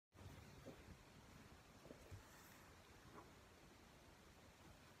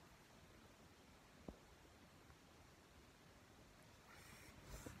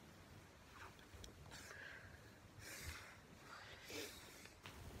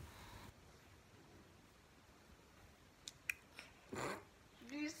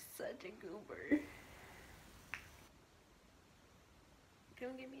such a goober.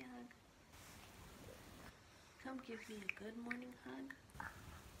 Come give me a hug. Come give me a good morning hug.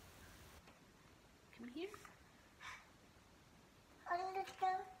 Come here.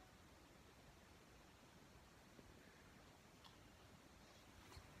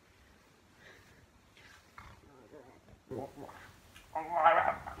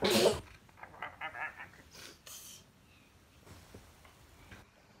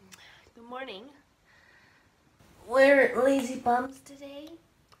 Good morning. We're lazy bums today.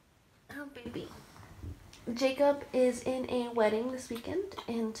 Oh, baby. Jacob is in a wedding this weekend,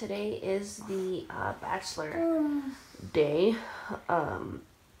 and today is the bachelor day.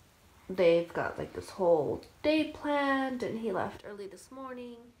 They've got like this whole day planned, and he left early this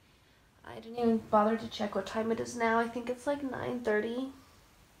morning. I didn't even bother to check what time it is now. I think it's like 9:30,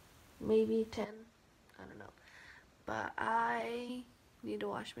 maybe 10. I don't know. But I need to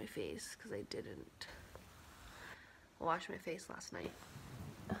wash my face because I didn't wash my face last night.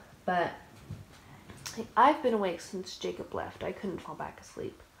 But I've been awake since Jacob left. I couldn't fall back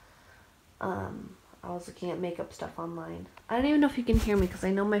asleep. I was looking at makeup stuff online. I don't even know if you can hear me because I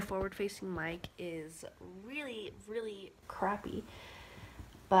know my forward-facing mic is really, really crappy.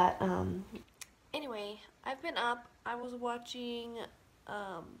 But anyway, I've been up. I was watching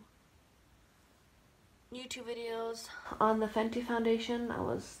YouTube videos on the Fenty foundation. I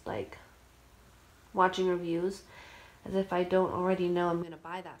was like watching reviews as if I don't already know I'm gonna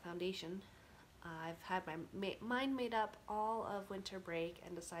buy that foundation. I've had my mind made up all of winter break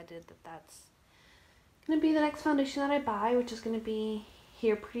and decided that that's gonna be the next foundation that I buy, which is gonna be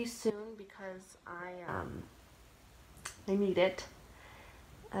here pretty soon because I need it.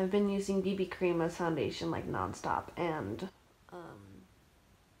 I've been using BB cream as foundation like nonstop, and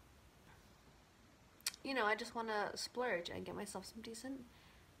you know, I just want to splurge and get myself some decent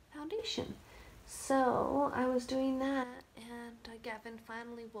foundation. So I was doing that, and Gavin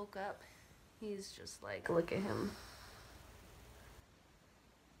finally woke up. He's just like, look at him.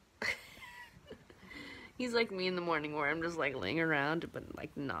 He's like me in the morning where I'm just like laying around but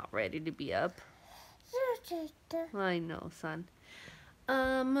like not ready to be up. I know, son.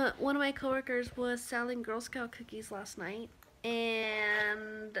 One of my coworkers was selling Girl Scout cookies last night,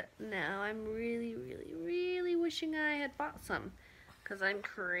 and now I'm really, really, really wishing I had bought some because I'm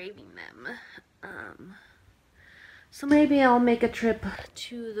craving them. So maybe I'll make a trip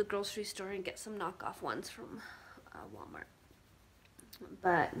to the grocery store and get some knockoff ones from Walmart.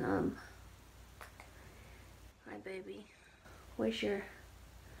 But, hi baby. Where's your...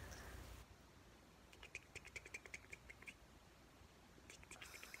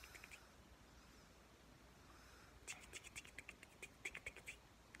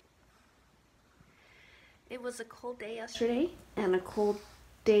 It was a cold day yesterday and a cold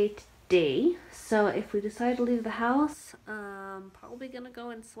day today. So if we decide to leave the house, probably gonna go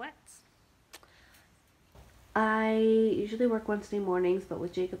in sweats. I usually work Wednesday mornings, but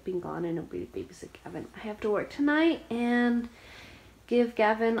with Jacob being gone and nobody to babysit Gavin, I have to work tonight and give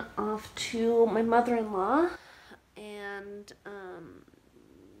Gavin off to my mother-in-law. And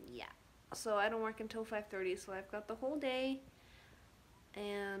yeah, so I don't work until 5:30, so I've got the whole day.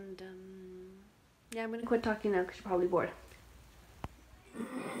 And yeah, I'm gonna quit talking now because you're probably bored.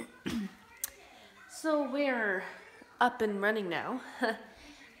 So we're up and running now.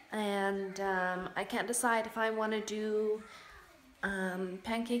 And I can't decide if I want to do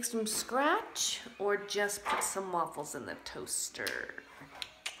pancakes from scratch or just put some waffles in the toaster.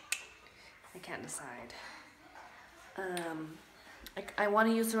 I can't decide. I want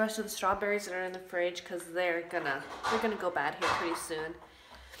to use the rest of the strawberries that are in the fridge because they're gonna go bad here pretty soon.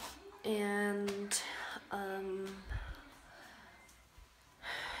 And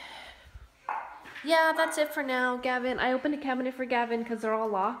yeah, that's it for now, Gavin. I opened a cabinet for Gavin because they're all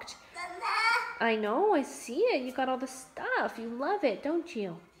locked. I know, I see it. You got all the stuff. You love it, don't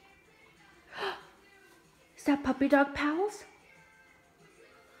you? Is that Puppy Dog Pals?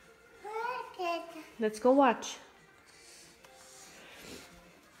 Let's go watch.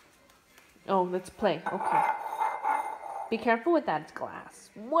 Oh, let's play. Okay. Be careful with that glass.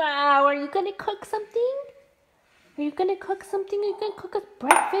 Wow, are you going to cook something? Are you going to cook something? Are you going to cook us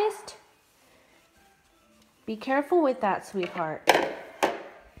breakfast? Be careful with that, sweetheart.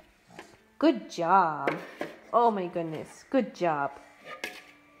 Good job. Oh my goodness. Good job.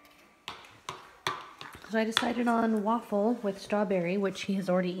 So I decided on waffle with strawberry, which he has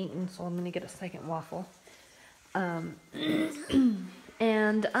already eaten, so I'm going to get a second waffle. And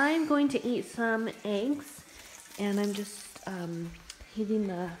I'm going to eat some eggs, and I'm just heating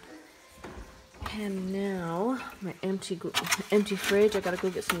the And now my empty fridge. I gotta go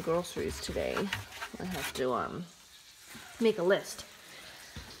get some groceries today. I have to make a list.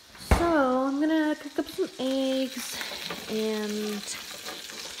 So I'm gonna cook up some eggs and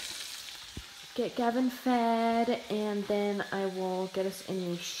get Gavin fed, and then I will get us in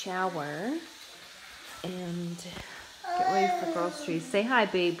a shower and get ready for groceries. Say hi,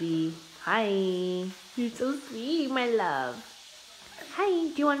 baby. Hi. You're so sweet, my love. Hi.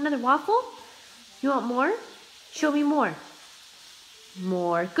 Do you want another waffle? You want more? Show me more.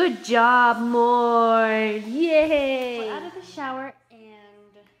 More. Good job, more. Yay. We're out of the shower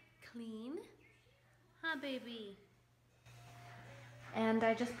and clean. Huh, baby? And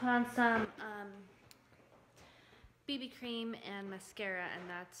I just put on some BB cream and mascara, and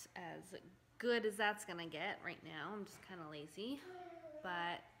that's as good as that's gonna get right now. I'm just kind of lazy,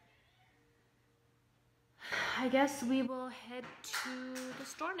 but I guess we will head to the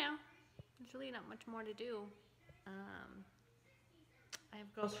store now. There's really not much more to do. I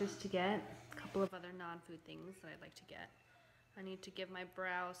have groceries to get, a couple of other non-food things that I'd like to get. I need to give my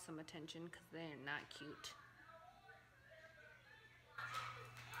brows some attention because they're not cute.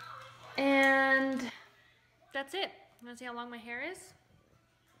 And that's it. You want to see how long my hair is?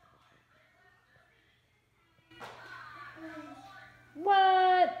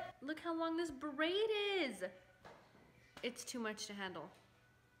 What? Look how long this braid is. It's too much to handle.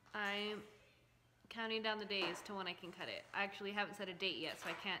 I'm counting down the days to when I can cut it. I actually haven't set a date yet, so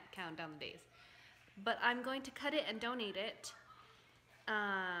I can't count down the days. But I'm going to cut it and donate it to,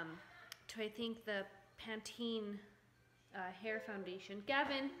 I think, the Pantene Hair Foundation.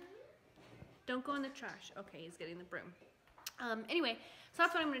 Gavin, don't go in the trash. Okay, he's getting the broom. Anyway, so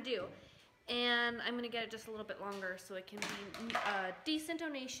that's what I'm going to do. And I'm going to get it just a little bit longer so it can be a decent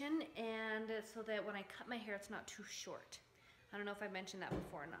donation, and so that when I cut my hair, it's not too short. I don't know if I mentioned that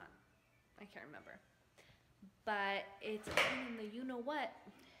before or not. I can't remember. But it's a pain in the you-know-what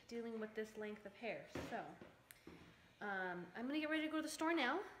dealing with this length of hair. So, I'm going to get ready to go to the store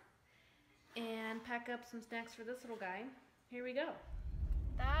now and pack up some snacks for this little guy. Here we go.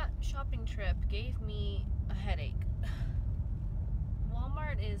 That shopping trip gave me a headache.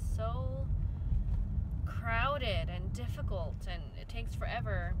 Walmart is so crowded and difficult, and it takes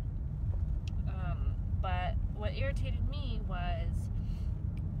forever. But what irritated me was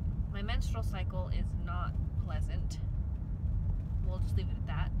my menstrual cycle is not pleasant. We'll just leave it at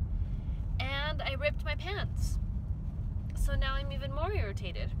that. And I ripped my pants. So now I'm even more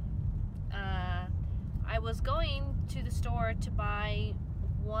irritated. I was going to the store to buy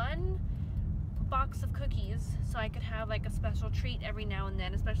one box of cookies so I could have like a special treat every now and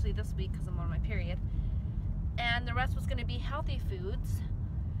then, especially this week because I'm on my period. And the rest was going to be healthy foods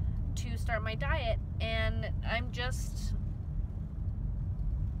to start my diet, and I'm just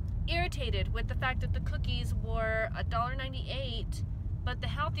irritated with the fact that the cookies were $1.98, but the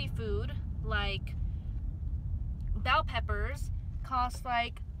healthy food like bell peppers cost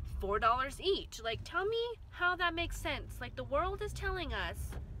like $4 each. Like, tell me how that makes sense. Like, the world is telling us,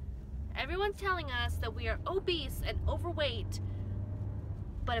 everyone's telling us that we are obese and overweight,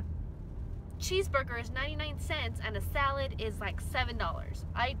 but a cheeseburger is 99 cents and a salad is like $7.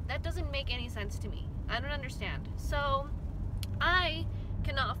 That doesn't make any sense to me. I don't understand. So I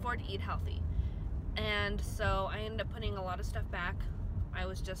cannot afford to eat healthy, and so I ended up putting a lot of stuff back. I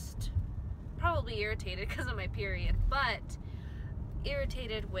was just probably irritated because of my period, but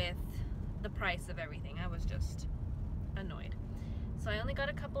irritated with the price of everything. I was just annoyed. So I only got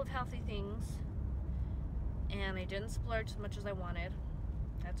a couple of healthy things, and I didn't splurge as much as I wanted.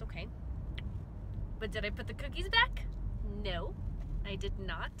 That's okay. But did I put the cookies back? No, I did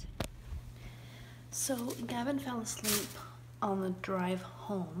not. So Gavin fell asleep on the drive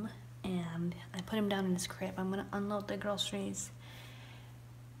home, and I put him down in his crib. I'm gonna unload the groceries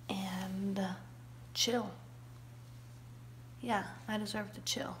and chill. Yeah, I deserve to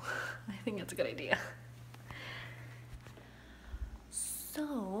chill. I think that's a good idea.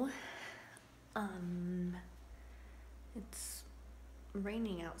 So, it's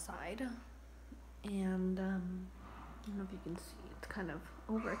raining outside, and I don't know if you can see, it's kind of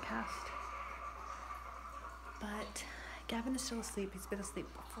overcast. But Gavin is still asleep. He's been asleep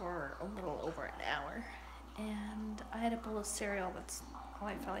for a little over an hour, and I had a bowl of cereal. That's all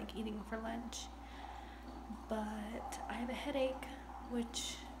I felt like eating for lunch. But I have a headache,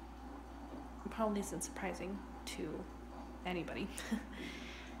 which probably isn't surprising to anybody.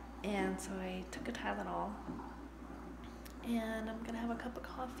 And so I took a Tylenol, and I'm gonna have a cup of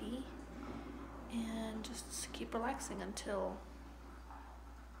coffee and just keep relaxing until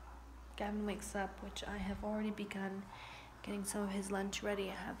Gavin wakes up, which I have already begun getting some of his lunch ready.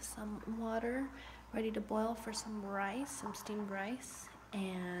 I have some water ready to boil for some rice, some steamed rice,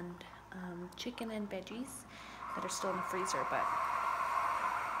 and chicken and veggies that are still in the freezer, but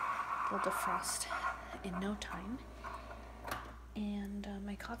they'll defrost in no time. And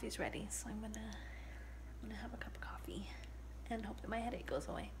my coffee's ready, so I'm gonna have a cup of coffee and hope that my headache goes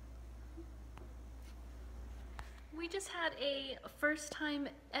away. We just had a first time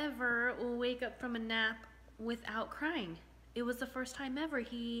ever wake up from a nap without crying. It was the first time ever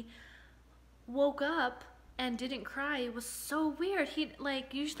he woke up and didn't cry. It was so weird.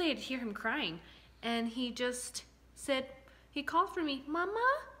 Usually I'd hear him crying, and he just said, he called for me, Mama?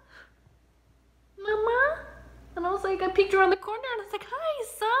 Mama? And I was like, I peeked around the corner and I was like, hi,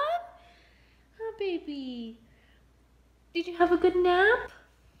 son. Hi, baby. Did you have a good nap?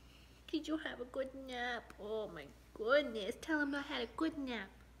 Did you have a good nap? Oh my goodness. Tell him I had a good nap.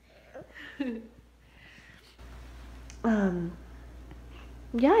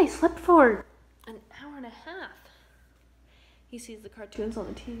 Yeah, I slept for an hour and a half. He sees the cartoons on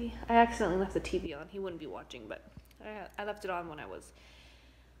the TV. I accidentally left the TV on. He wouldn't be watching, but I left it on when I was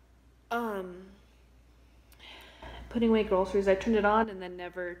putting away groceries. I turned it on and then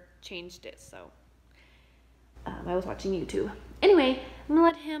never changed it, so I was watching YouTube. Anyway, I'm gonna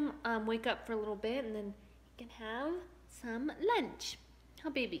let him wake up for a little bit, and then he can have some lunch. Oh,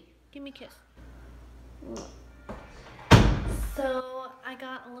 baby, give me a kiss. So I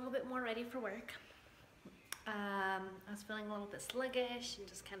got a little bit more ready for work. I was feeling a little bit sluggish and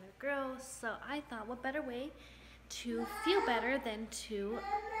just kind of gross, so I thought, what better way to feel better than to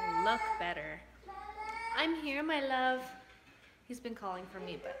look better? I'm here, my love. He's been calling for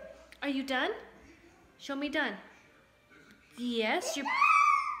me, but are you done? Show me done. Yes, you're,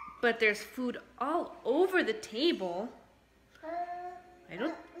 but there's food all over the table.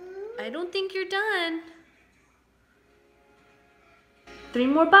 I don't think you're done. 3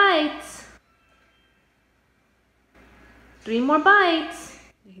 more bites. 3 more bites.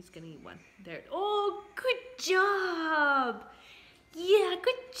 He's gonna eat one. There. Oh, good job. Yeah,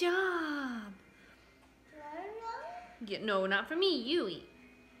 good job. Yeah, no, not for me. You eat.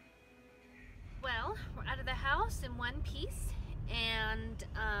 Well, we're out of the house in one piece, and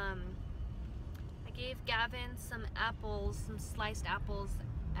I gave Gavin some apples, some sliced apples,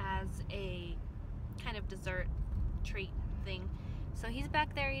 as a kind of dessert treat thing. So he's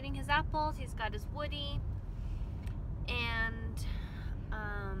back there eating his apples. He's got his Woody, and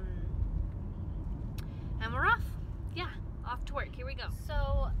we're off. Yeah, off to work. Here we go.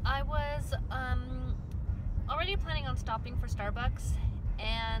 So I was already planning on stopping for Starbucks,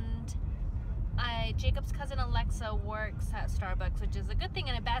 and Jacob's cousin Alexa works at Starbucks, which is a good thing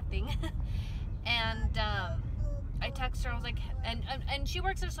and a bad thing. And I text her. I was like, and she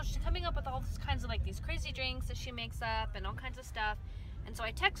works there, so she's coming up with all these kinds of like these crazy drinks that she makes up and all kinds of stuff. And so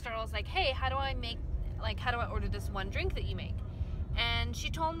I text her. I was like, hey, how do I order this one drink that you make? And she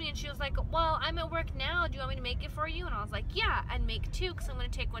told me, and she was like, well, I'm at work now. Do you want me to make it for you? And I was like, yeah, and make 2, because I'm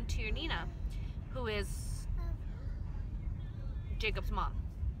going to take one to your Nina, who is Jacob's mom.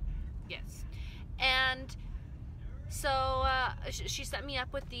 Yes. And so she set me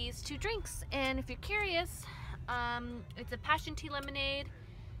up with these 2 drinks. And if you're curious, it's a passion tea lemonade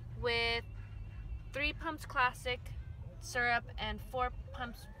with 3 pumps classic syrup and 4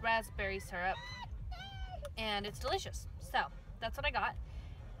 pumps raspberry syrup. And it's delicious. So that's what I got,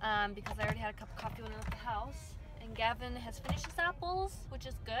 because I already had a cup of coffee when I left the house. And Gavin has finished his apples, which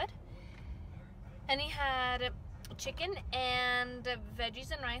is good. And he had chicken and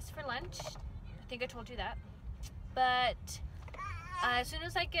veggies and rice for lunch. I think I told you that. But as soon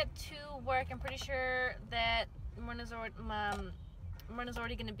as I get to work, I'm pretty sure that Myrna's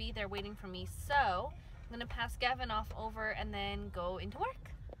already going to be there waiting for me. So I'm going to pass Gavin off over and then go into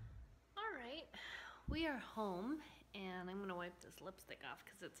work. Alright, we are home, and I'm going to wipe this lipstick off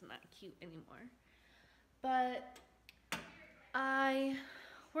because it's not cute anymore. But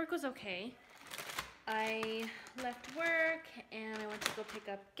work was okay. I left work and I went to go pick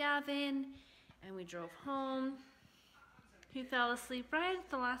up Gavin, and we drove home. He fell asleep right at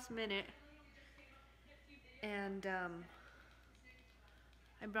the last minute, and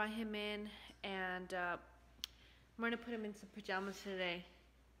I brought him in, and I'm going to put him in some pajamas today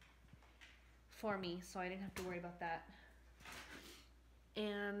for me, so I didn't have to worry about that.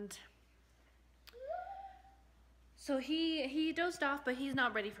 And so he dozed off, but he's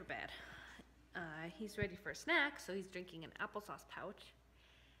not ready for bed. He's ready for a snack, so he's drinking an applesauce pouch.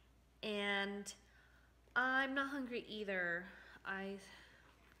 And I'm not hungry either. I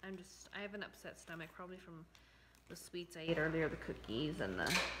have an upset stomach, probably from the sweets I ate earlier, the cookies and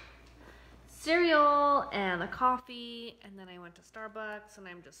the cereal and a coffee, and then I went to Starbucks, and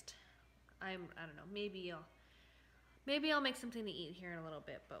I don't know, maybe I'll make something to eat here in a little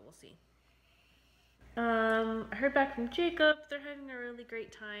bit, but we'll see. I heard back from Jacob. They're having a really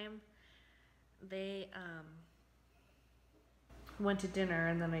great time. They went to dinner,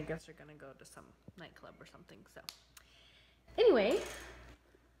 and then I guess they're gonna go to some nightclub or something. So anyway,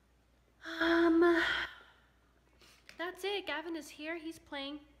 that's it. Gavin is here. He's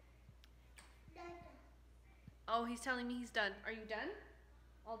playing. Oh, he's telling me he's done. Are you done?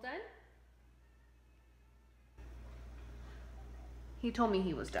 All done? He told me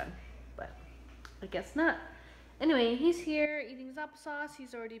he was done, but I guess not. Anyway, he's here eating his applesauce.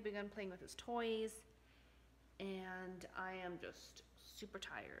 He's already begun playing with his toys. And I am just super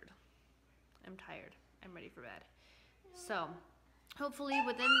tired. I'm tired. I'm ready for bed. So, hopefully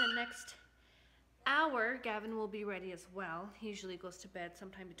within the next hour, Gavin will be ready as well. He usually goes to bed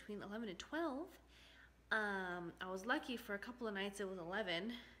sometime between 11 and 12. I was lucky for a couple of nights it was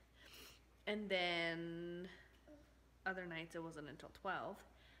 11. And then other nights it wasn't until 12.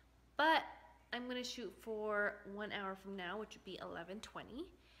 But I'm going to shoot for 1 hour from now, which would be 11:20.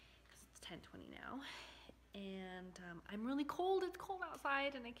 Because it's 10:20 now. And I'm really cold. It's cold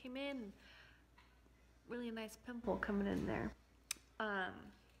outside, and I came in. Really nice pimple coming in there. So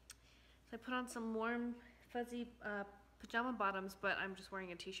I put on some warm, fuzzy pajama bottoms, but I'm just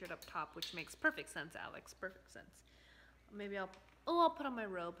wearing a t-shirt up top, which makes perfect sense, Alex. Perfect sense. Maybe I'll put on my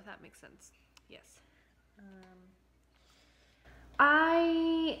robe. That makes sense. Yes.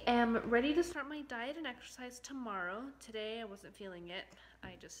 I am ready to start my diet and exercise tomorrow. Today I wasn't feeling it.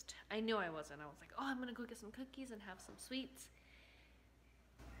 I knew I wasn't. I was like, oh, I'm gonna go get some cookies and have some sweets.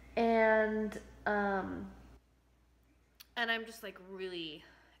 And I'm just like really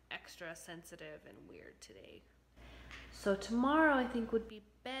extra sensitive and weird today. So tomorrow I think would be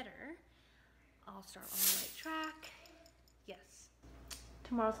better. I'll start on the right track. Yes.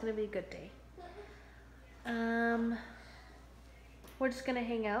 Tomorrow's gonna be a good day. We're just gonna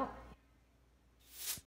hang out